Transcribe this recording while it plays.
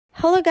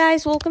Hello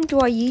guys, welcome to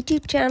our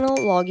YouTube channel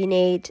Login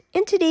Aid.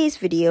 In today's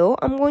video,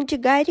 I'm going to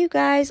guide you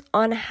guys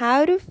on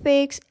how to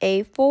fix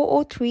a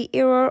 403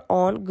 error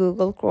on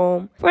Google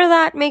Chrome. For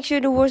that, make sure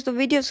to watch the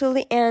video till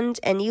the end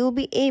and you'll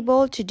be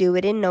able to do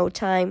it in no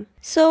time.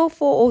 So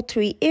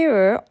 403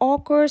 error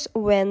occurs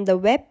when the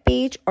web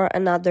page or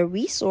another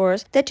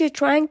resource that you're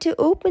trying to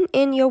open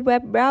in your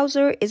web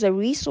browser is a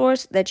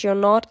resource that you're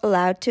not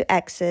allowed to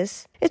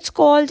access. It's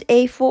called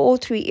a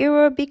 403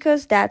 error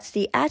because that's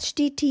the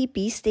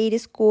HTTP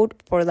status code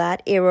for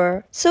that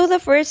error. So the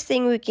first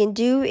thing we can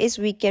do is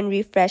we can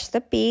refresh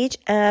the page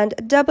and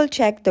double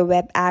check the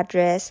web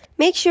address.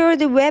 Make sure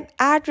the web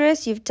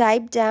address you've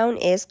typed down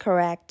is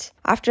correct.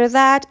 After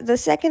that, the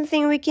second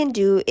thing we can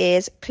do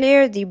is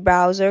clear the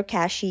browser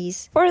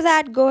caches. For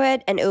that, go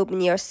ahead and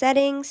open your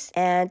settings,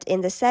 and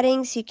in the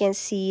settings you can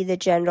see the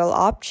general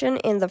option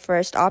in the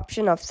first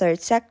option of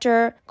third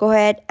sector. Go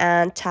ahead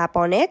and tap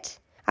on it.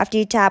 After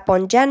you tap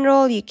on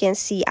general, you can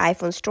see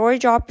iPhone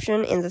storage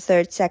option in the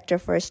third sector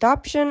first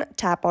option.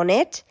 Tap on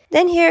it.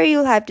 Then here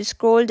you'll have to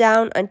scroll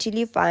down until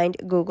you find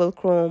Google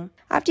Chrome.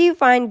 After you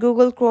find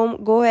Google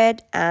Chrome, go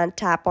ahead and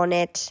tap on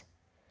it.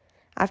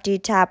 After you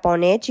tap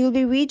on it, you'll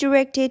be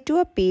redirected to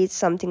a page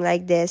something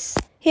like this.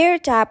 Here,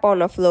 tap on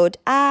Offload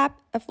App.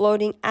 A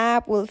floating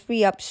app will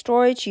free up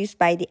storage used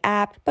by the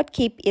app but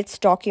keep its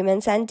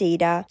documents and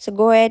data. So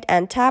go ahead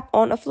and tap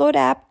on Offload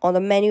App on the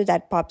menu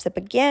that pops up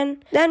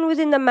again. Then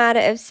within the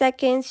matter of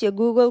seconds, your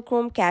Google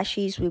Chrome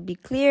caches will be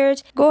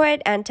cleared. Go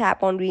ahead and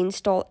tap on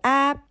Reinstall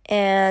App.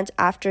 And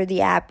after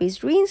the app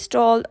is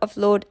reinstalled,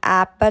 Offload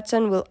App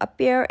button will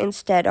appear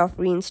instead of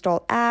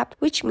Reinstall App,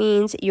 which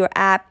means your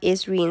app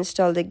is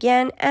reinstalled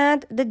again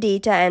and the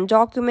data and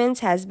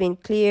documents has been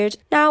cleared.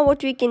 Now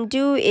what we can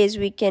do is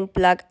we can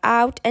plug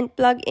out and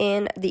plug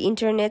in the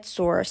internet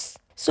source.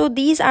 So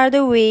these are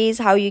the ways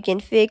how you can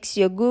fix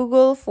your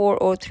Google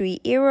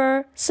 403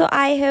 error. So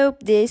I hope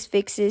this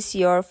fixes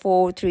your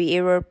 403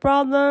 error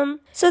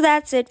problem. So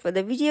that's it for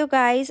the video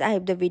guys. I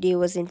hope the video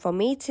was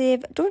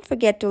informative. Don't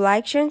forget to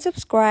like, share and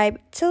subscribe.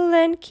 Till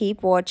then,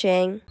 keep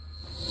watching.